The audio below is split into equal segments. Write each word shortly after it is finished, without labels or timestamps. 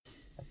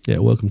Yeah,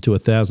 welcome to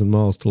 1,000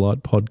 Miles to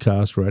Light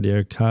podcast,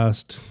 radio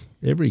cast,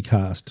 every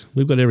cast.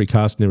 We've got every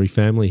cast in every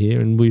family here,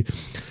 and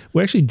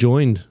we're actually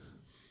joined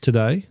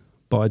today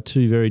by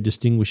two very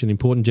distinguished and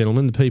important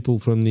gentlemen, the people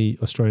from the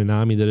Australian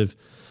Army that have,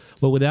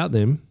 well, without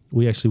them,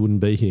 we actually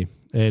wouldn't be here.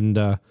 And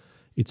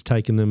it's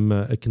taken them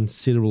a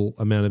considerable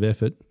amount of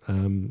effort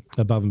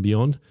above and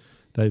beyond.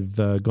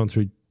 They've gone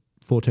through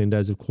 14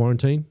 days of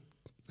quarantine,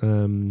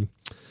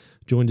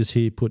 joined us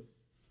here,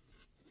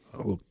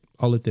 look,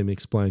 I'll let them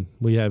explain.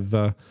 We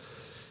have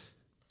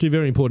two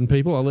very important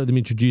people. I'll let them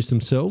introduce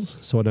themselves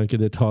so I don't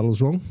get their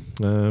titles wrong.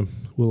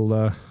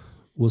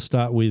 We'll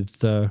start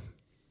with Harry.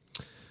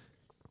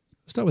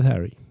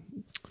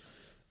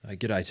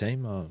 G'day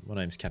team. My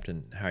name's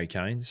Captain Harry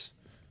Keynes.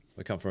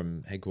 I come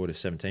from Headquarters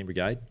 17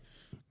 Brigade,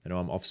 and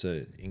I'm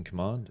Officer in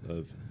Command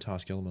of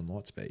Task Element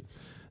Lightspeed.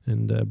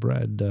 And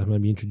Brad,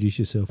 maybe introduce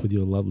yourself with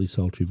your lovely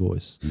sultry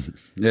voice.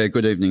 Yeah,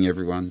 good evening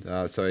everyone.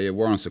 Warrant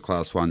Officer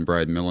Class 1,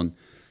 Brad Millen.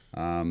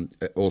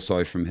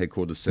 Also from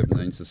Headquarters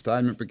 17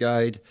 Sustainment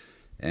Brigade,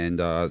 and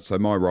so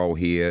my role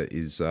here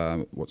is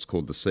what's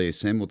called the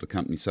CSM, or the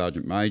Company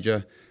Sergeant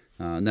Major,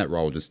 and that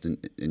role just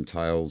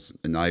entails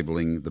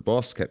enabling the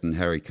boss, Captain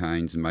Harry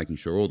Keynes, and making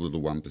sure all of the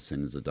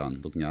 1%ers are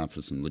done, looking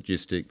after some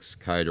logistics,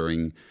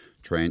 catering,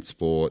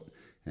 transport,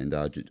 and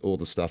all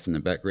the stuff in the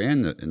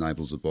background that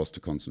enables the boss to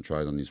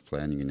concentrate on his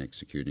planning and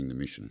executing the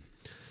mission.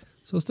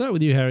 So I'll start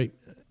with you, Harry.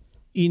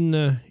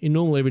 In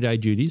normal everyday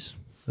duties,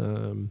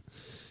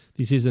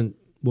 this isn't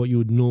what you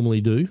would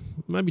normally do.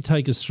 Maybe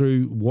take us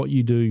through what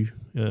you do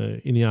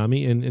in the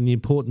Army and the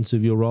importance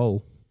of your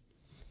role.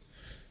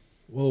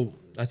 Well,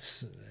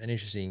 that's an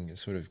interesting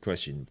sort of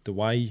question. The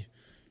way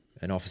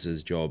an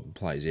officer's job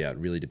plays out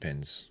really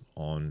depends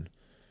on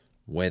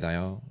where they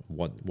are,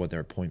 what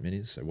their appointment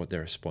is, so what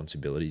their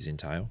responsibilities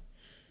entail.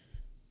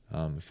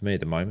 For me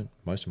at the moment,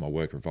 most of my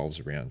work revolves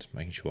around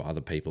making sure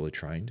other people are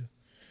trained.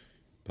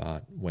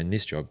 But when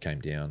this job came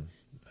down,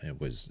 it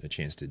was a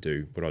chance to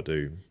do what I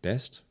do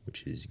best,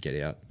 which is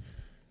get out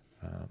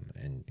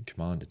and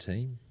command a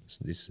team.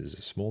 So this is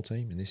a small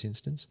team in this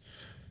instance,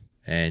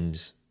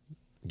 and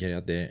get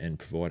out there and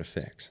provide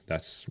effect.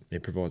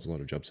 It provides a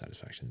lot of job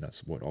satisfaction.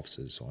 That's what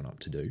officers sign up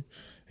to do,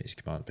 is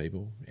command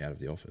people out of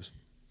the office.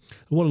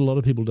 What a lot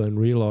of people don't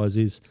realise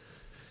is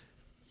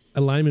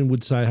a layman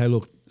would say, hey,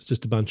 look, it's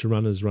just a bunch of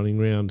runners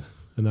running around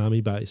an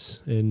army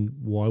base, and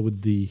why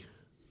would the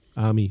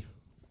army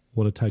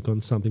want to take on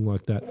something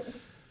like that?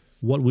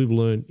 What we've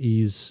learned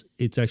is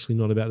it's actually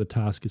not about the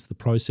task, it's the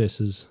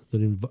processes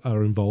that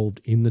are involved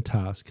in the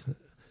task.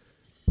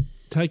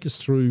 Take us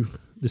through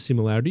the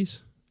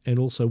similarities and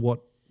also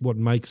what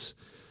makes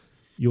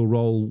your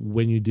role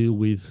when you deal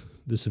with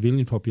the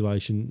civilian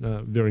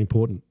population very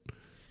important.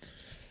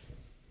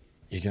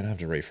 You're going to have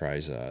to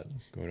rephrase that,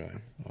 Gordo.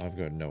 I've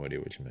got no idea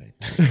what you mean.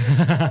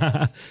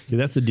 Yeah,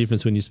 that's the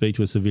difference when you speak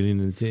to a civilian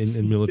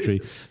and military.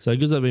 So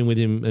because I've been with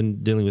him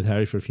and dealing with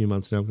Harry for a few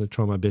months now, I'm going to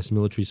try my best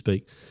military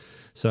speak.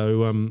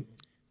 So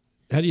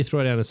how do you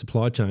throw down a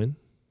supply chain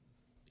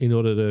in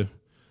order to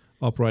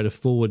operate a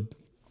forward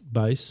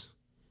base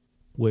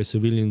where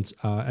civilians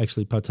are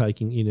actually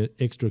partaking in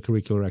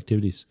extracurricular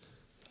activities?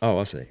 Oh,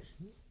 I see.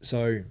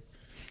 So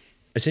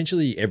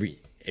essentially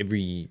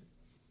every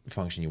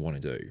function you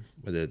want to do,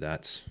 whether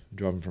that's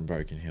driving from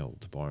Broken Hill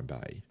to Byron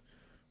Bay,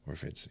 or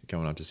if it's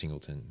going up to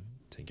Singleton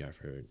to go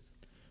for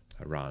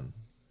a run,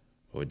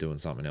 or doing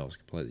something else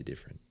completely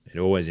different, it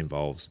always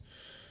involves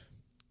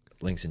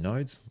links and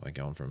nodes, like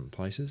going from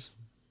places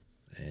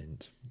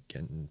and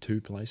getting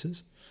to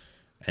places,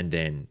 and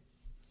then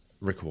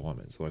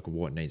requirements, like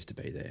what needs to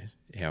be there,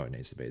 how it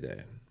needs to be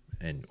there,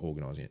 and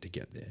organising it to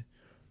get there.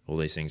 All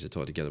these things are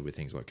tied together with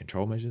things like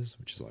control measures,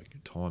 which is like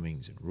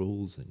timings and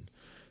rules and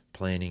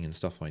planning and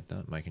stuff like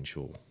that, making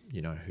sure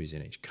you know who's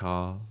in each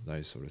car,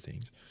 those sort of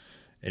things.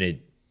 And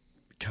it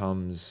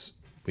comes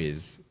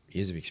with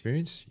years of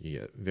experience.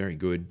 You get very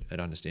good at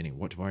understanding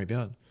what to worry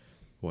about,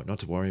 what not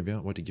to worry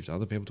about, what to give to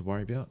other people to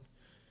worry about.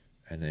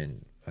 And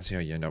then that's how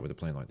you end up with a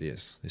plan like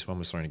this. This one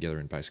was thrown together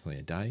in basically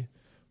a day.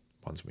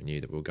 Once we knew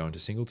that we were going to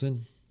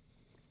Singleton,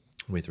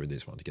 we threw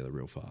this one together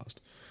real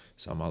fast.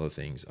 Some other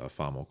things are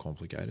far more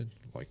complicated,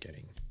 like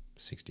getting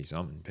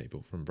 60-something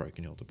people from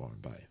Broken Hill to Byron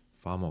Bay.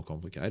 Far more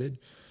complicated,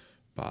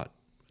 but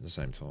at the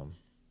same time,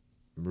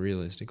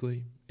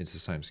 realistically, it's the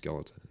same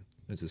skeleton.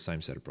 It's the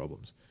same set of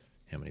problems.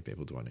 How many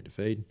people do I need to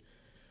feed?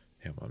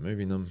 How am I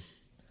moving them?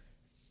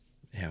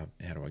 How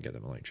do I get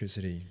them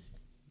electricity?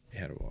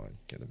 How do I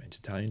get them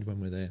entertained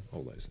when we're there?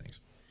 All those things.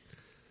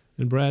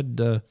 And Brad,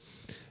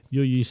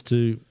 you're used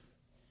to,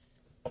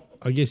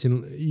 I guess,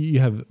 you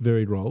have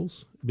varied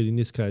roles, but in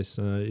this case,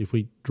 if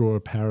we draw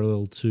a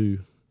parallel to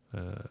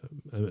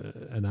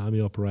an army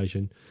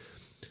operation,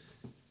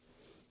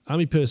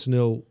 army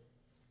personnel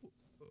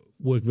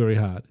work very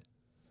hard.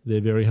 They're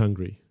very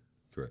hungry.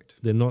 Correct.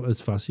 They're not as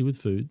fussy with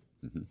food.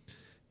 Mm-hmm.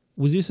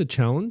 Was this a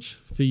challenge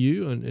for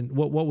you? And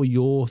what were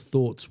your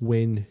thoughts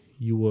when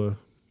you were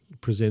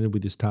presented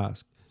with this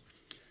task?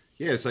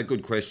 Yeah, so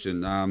good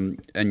question.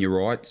 And you're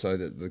right. So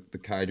the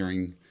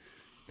catering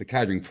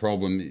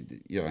problem,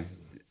 you know,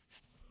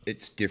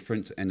 it's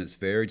different and it's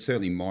varied.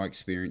 Certainly my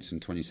experience in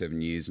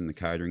 27 years in the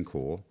catering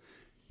corps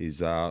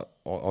is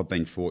I've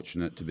been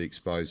fortunate to be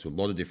exposed to a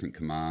lot of different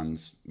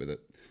commands, whether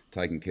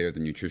taking care of the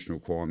nutritional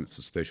requirements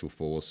for special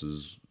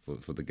forces,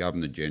 for the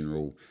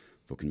Governor-General,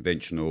 for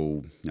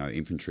conventional,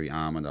 infantry,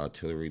 armoured,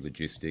 artillery,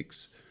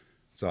 logistics.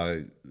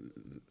 So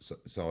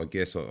I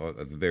guess I have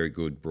a very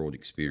good broad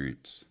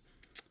experience.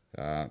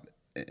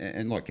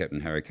 And like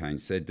Captain Harry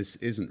Keynes said, this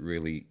isn't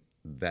really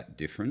that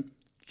different,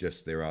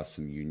 just there are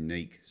some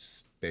unique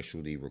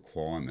specialty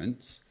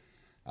requirements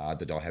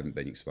that I haven't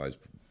been exposed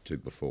to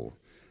before.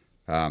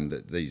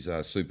 These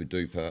super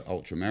duper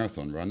ultra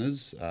marathon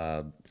runners,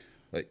 I've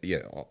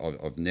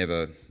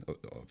never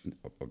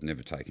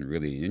taken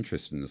really an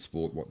interest in the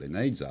sport, what their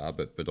needs are,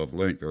 but I've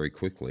learnt very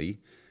quickly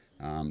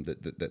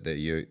that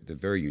they're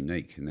very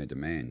unique in their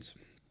demands.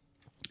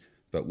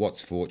 But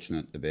what's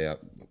fortunate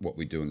about what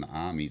we do in the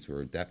army is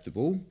we're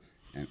adaptable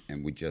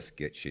and we just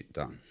get shit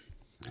done.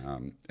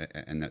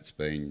 And that's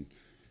been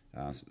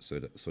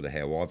sort of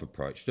how I've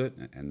approached it,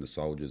 and the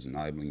soldiers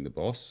enabling the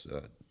boss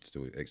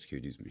to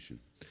execute his mission.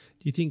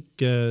 Do you think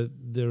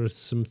there are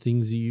some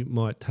things that you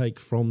might take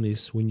from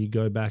this when you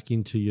go back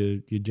into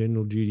your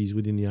general duties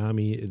within the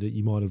army that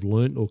you might have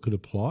learnt or could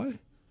apply?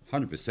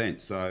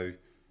 100%. So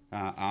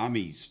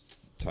Army's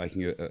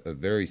taking a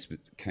very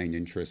keen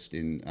interest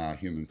in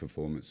human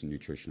performance and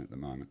nutrition at the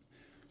moment.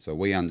 So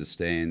we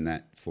understand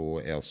that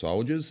for our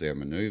soldiers, our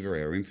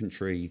manoeuvre, our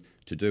infantry,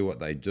 to do what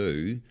they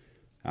do,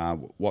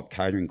 what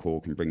Catering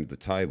Corps can bring to the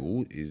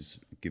table is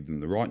give them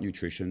the right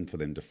nutrition for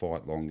them to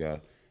fight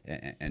longer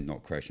and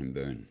not crash and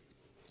burn.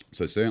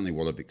 So certainly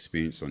what I've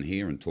experienced on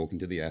here and talking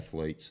to the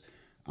athletes,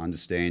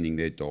 understanding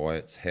their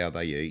diets, how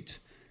they eat,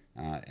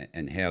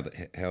 and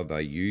how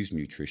they use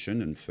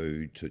nutrition and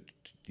food to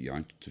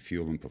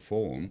fuel and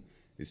perform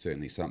is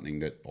certainly something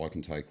that I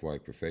can take away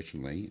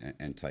professionally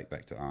and take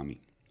back to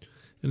Army.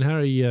 And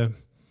Harry,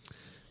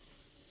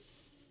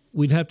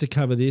 we'd have to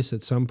cover this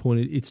at some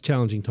point. It's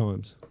challenging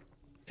times,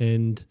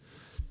 and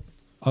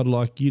I'd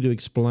like you to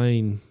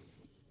explain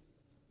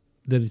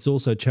that it's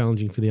also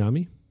challenging for the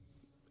Army,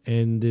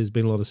 and there's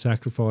been a lot of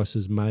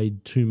sacrifices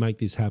made to make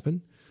this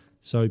happen.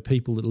 So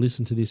people that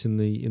listen to this in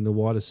the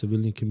wider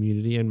civilian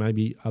community and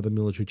maybe other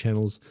military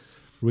channels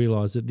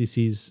realise that this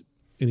is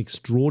an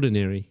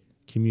extraordinary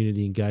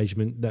community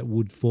engagement that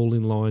would fall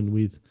in line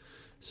with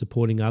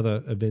supporting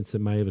other events that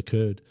may have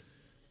occurred.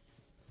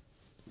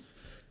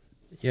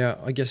 Yeah,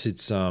 I guess it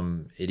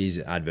is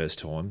adverse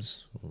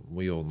times.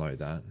 We all know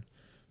that.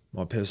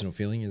 My personal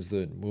feeling is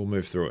that we'll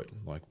move through it.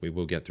 Like, we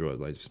will get through it.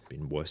 There's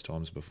been worse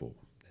times before.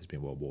 There's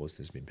been world wars.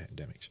 There's been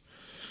pandemics.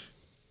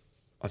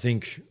 I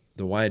think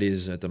the way it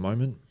is at the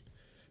moment,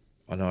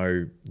 I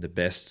know the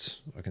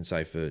best I can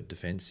say for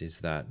Defence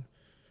is that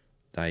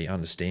they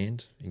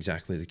understand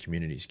exactly the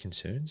community's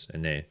concerns,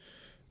 and they're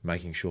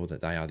making sure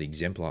that they are the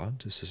exemplar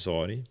to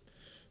society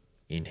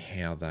in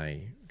how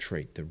they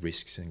treat the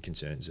risks and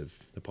concerns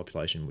of the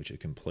population, which are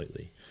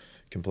completely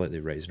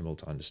reasonable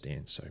to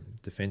understand. So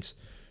Defence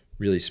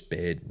really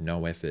spared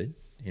no effort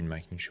in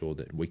making sure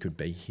that we could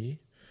be here,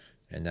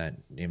 and that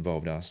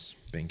involved us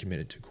being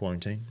committed to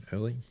quarantine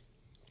early.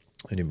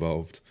 It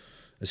involved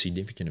a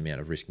significant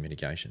amount of risk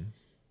mitigation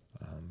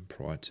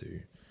prior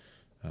to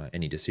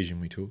any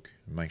decision we took,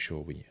 and make sure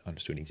we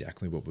understood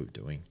exactly what we were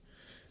doing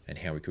and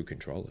how we could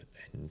control it,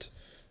 and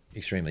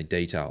extremely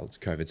detailed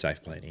COVID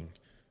safe planning,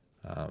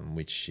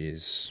 which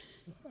is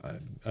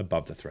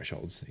above the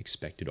thresholds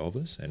expected of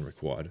us and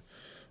required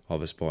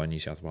of us by New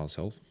South Wales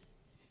Health.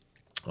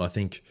 I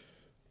think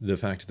the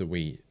fact that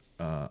we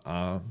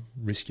are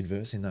risk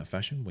adverse in that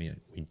fashion, we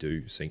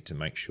do seek to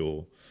make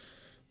sure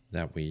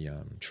that we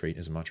treat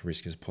as much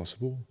risk as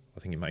possible. I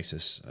think it makes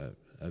us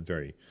a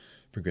very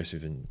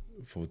progressive and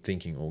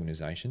forward-thinking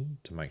organisation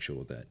to make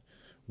sure that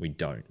we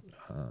don't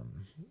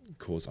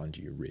cause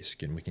undue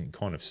risk. And we can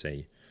kind of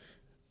see,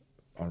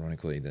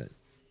 ironically, that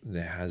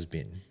there has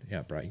been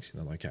outbreaks in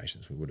the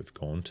locations we would have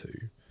gone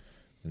to,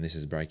 and this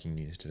is breaking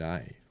news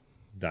today,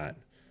 that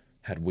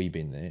had we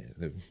been there,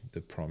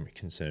 the primary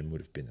concern would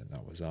have been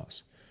that was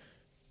us.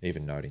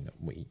 Even noting that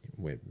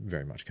we're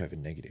very much COVID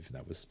negative,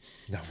 that was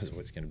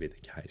always going to be the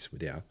case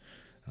with our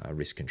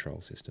risk control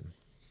system.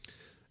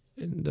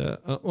 And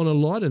on a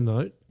lighter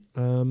note,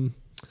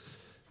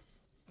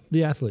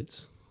 the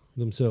athletes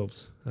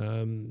themselves,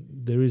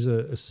 there is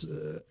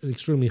an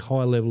extremely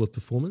high level of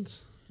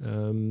performance.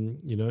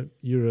 You're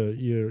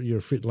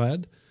a fit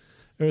lad.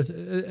 Are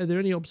there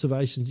any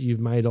observations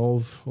you've made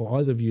of, or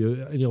either of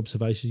you, any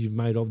observations you've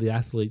made of the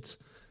athletes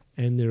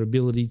and their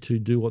ability to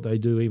do what they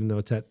do, even though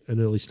it's at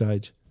an early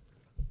stage?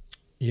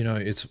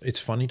 It's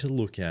funny to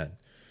look at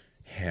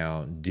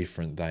how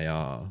different they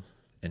are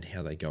and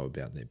how they go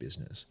about their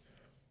business.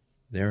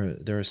 There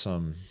are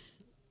some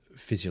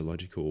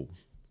physiological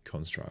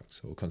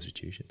constructs or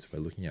constitutions we're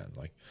looking at.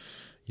 Like,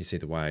 you see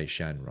the way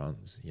Shan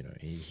runs.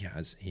 He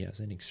has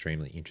an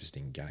extremely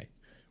interesting gait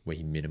where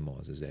he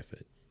minimises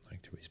effort,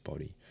 like, through his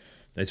body.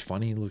 It's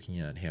funny looking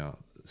at how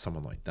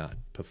someone like that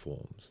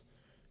performs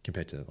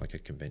compared to like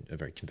a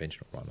very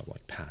conventional runner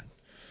like Pat.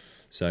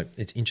 So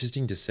it's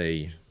interesting to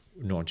see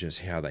not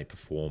just how they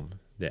perform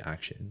their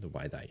action, the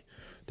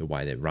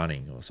way they're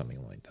running or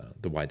something like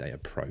that, the way they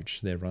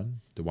approach their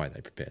run, the way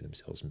they prepare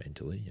themselves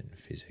mentally and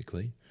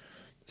physically.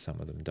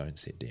 Some of them don't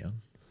sit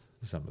down.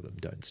 Some of them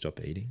don't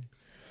stop eating.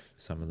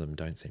 Some of them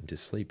don't seem to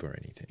sleep or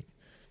anything.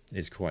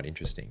 It's quite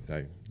interesting.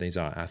 Though these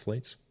are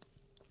athletes.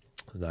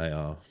 They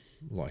are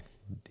like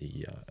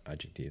the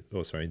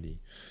the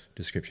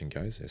description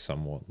goes. They're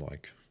somewhat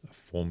like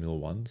Formula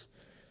Ones,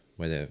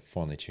 where they're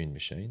finely tuned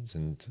machines,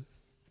 and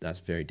that's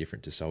very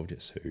different to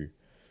soldiers who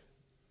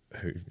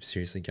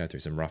seriously go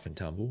through some rough and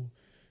tumble,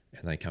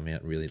 and they come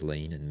out really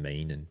lean and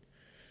mean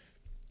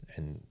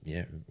and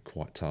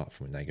quite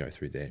tough when they go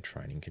through their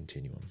training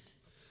continuum.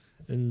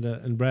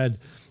 And Brad,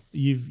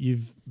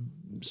 you've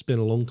spent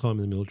a long time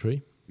in the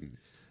military.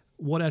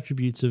 What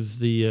attributes of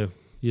the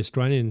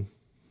Australian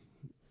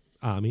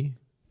Army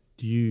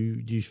do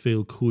you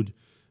feel could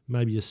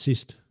maybe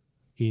assist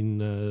in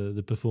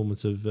the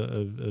performance of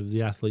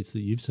the athletes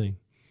that you've seen?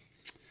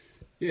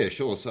 Yeah,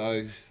 sure.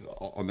 So,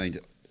 I mean,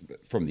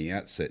 from the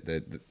outset,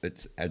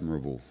 it's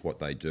admirable what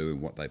they do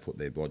and what they put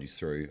their bodies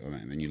through. I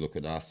mean, when you look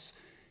at us,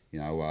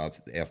 our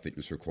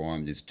fitness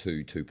requirement is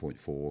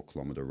 2.4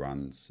 kilometre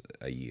runs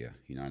a year,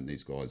 and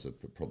these guys are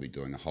probably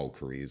doing a whole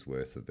career's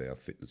worth of our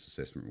fitness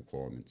assessment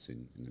requirements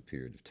in a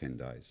period of 10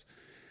 days.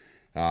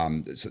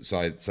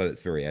 So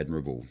that's very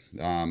admirable.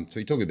 So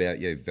you talk about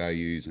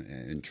values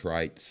and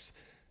traits.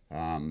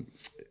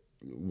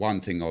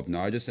 One thing I've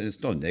noticed, and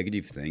it's not a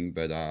negative thing,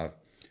 but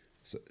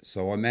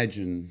so I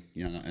imagine,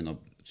 and I've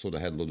sort of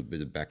had a little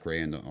bit of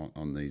background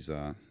on these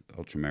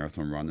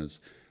ultramarathon runners.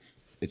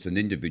 It's an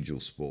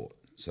individual sport.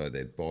 So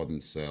they're by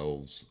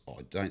themselves.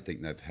 I don't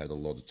think they've had a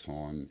lot of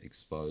time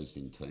exposed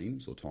in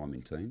teams or time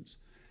in teams.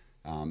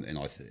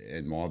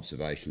 And my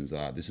observations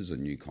are this is a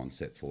new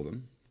concept for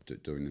them,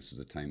 doing this as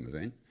a team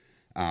event.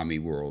 Army,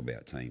 we're all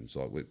about teams.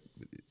 Like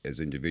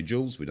as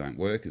individuals, we don't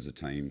work. As a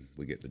team,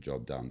 we get the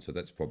job done. So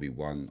that's probably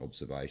one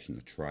observation,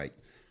 a trait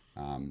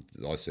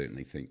that I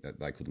certainly think that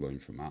they could learn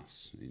from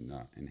us in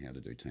how to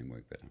do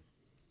teamwork better.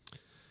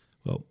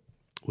 Well,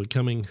 we're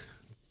coming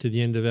to the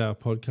end of our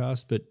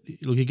podcast, but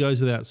look, it goes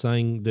without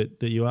saying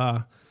that you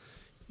are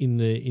in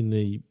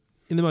the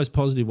most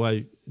positive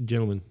way,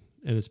 gentlemen,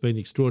 and it's been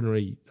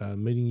extraordinary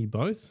meeting you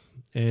both,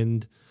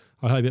 and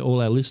I hope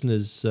all our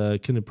listeners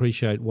can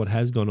appreciate what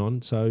has gone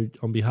on. So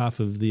on behalf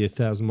of the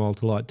 1,000 Mile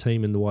to Light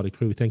team and the wider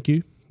crew, thank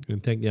you,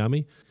 and thank the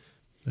Army.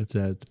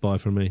 That's bye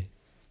from me.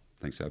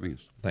 Thanks for having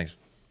us. Thanks.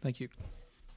 Thank you.